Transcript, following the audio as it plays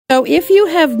So if you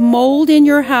have mold in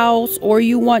your house or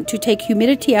you want to take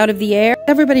humidity out of the air,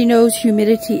 everybody knows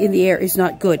humidity in the air is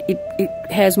not good. It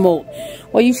has mold.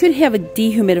 Well, you should have a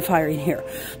dehumidifier in here.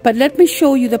 But let me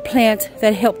show you the plants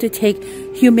that help to take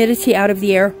humidity out of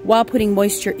the air while putting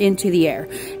moisture into the air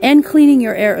and cleaning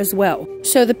your air as well.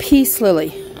 So the peace lily.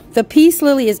 The peace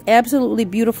lily is absolutely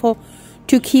beautiful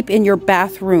to keep in your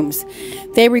bathrooms.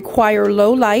 They require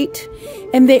low light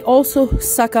and they also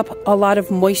suck up a lot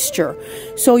of moisture.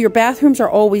 So your bathrooms are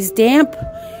always damp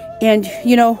and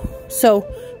so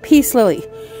peace lily.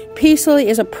 Peace lily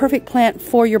is a perfect plant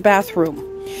for your bathroom.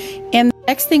 And the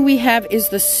next thing we have is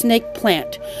the snake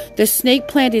plant. The snake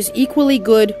plant is equally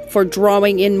good for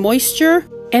drawing in moisture.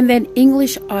 And then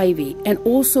English ivy and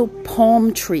also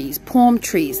palm trees.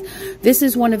 This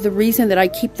is one of the reasons that I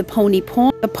keep the pony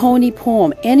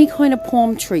palm, any kind of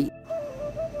palm tree.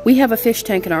 We have a fish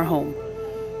tank in our home.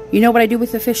 You know what I do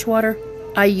with the fish water?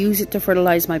 I use it to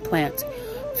fertilize my plants.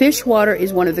 Fish water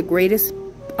is one of the greatest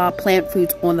plant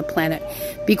foods on the planet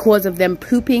because of them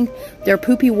pooping. Their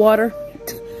poopy water,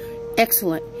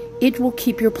 excellent. It will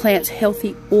keep your plants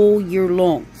healthy all year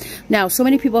long. Now, so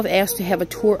many people have asked to have a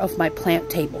tour of my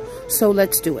plant table, so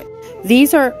let's do it.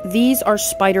 These are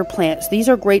spider plants. These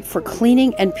are great for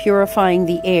cleaning and purifying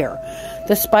the air.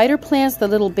 The spider plants, the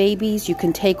little babies, you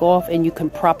can take off and you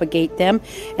can propagate them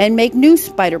and make new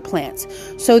spider plants.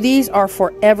 So these are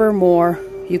forevermore.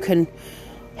 You can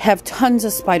have tons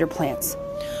of spider plants.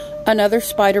 Another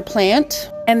spider plant.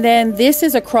 And then this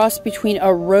is a cross between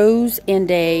a rose and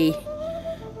a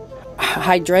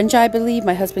hydrangea, I believe.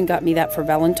 My husband got me that for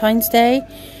Valentine's Day,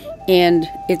 and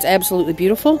it's absolutely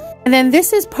beautiful. And then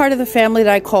this is part of the family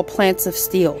that I call plants of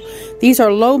steel. These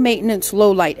are low maintenance,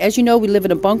 low light. As you know, we live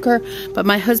in a bunker, but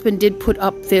my husband did put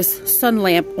up this sun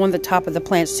lamp on the top of the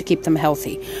plants to keep them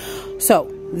healthy.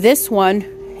 So this one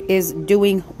is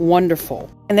doing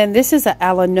wonderful. And then this is a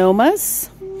alanomas.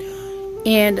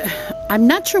 And I'm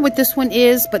not sure what this one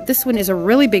is, but this one is a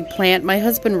really big plant. My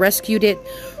husband rescued it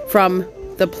from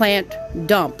the plant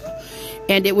dump,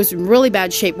 and it was in really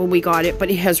bad shape when we got it,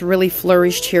 but it has really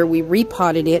flourished here. We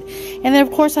repotted it. And then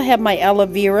of course I have my aloe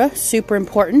vera, super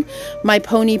important, my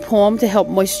pony palm to help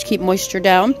keep moisture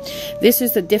down. This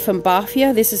is the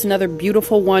Diffenbachia. This is another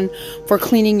beautiful one for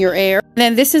cleaning your air. And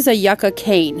then this is a yucca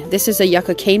cane. This is a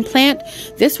yucca cane plant.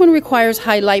 This one requires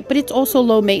high light, but it's also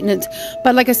low maintenance.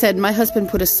 But like I said, my husband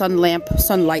put a sun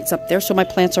lights up there, so my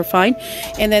plants are fine.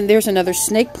 And then there's another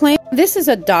snake plant. This is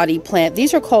a dotty plant.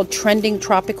 These are called trending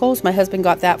tropicals. My husband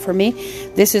got that for me.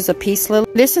 This is a peace lily.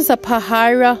 This is a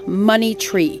Pahira money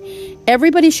tree.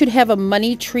 Everybody should have a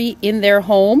money tree in their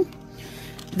home.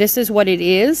 This is what it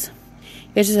is.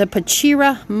 This is a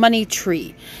Pachira money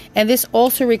tree. And this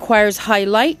also requires high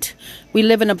light. We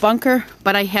live in a bunker,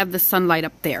 but I have the sunlight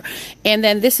up there. And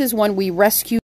then this is one we rescued.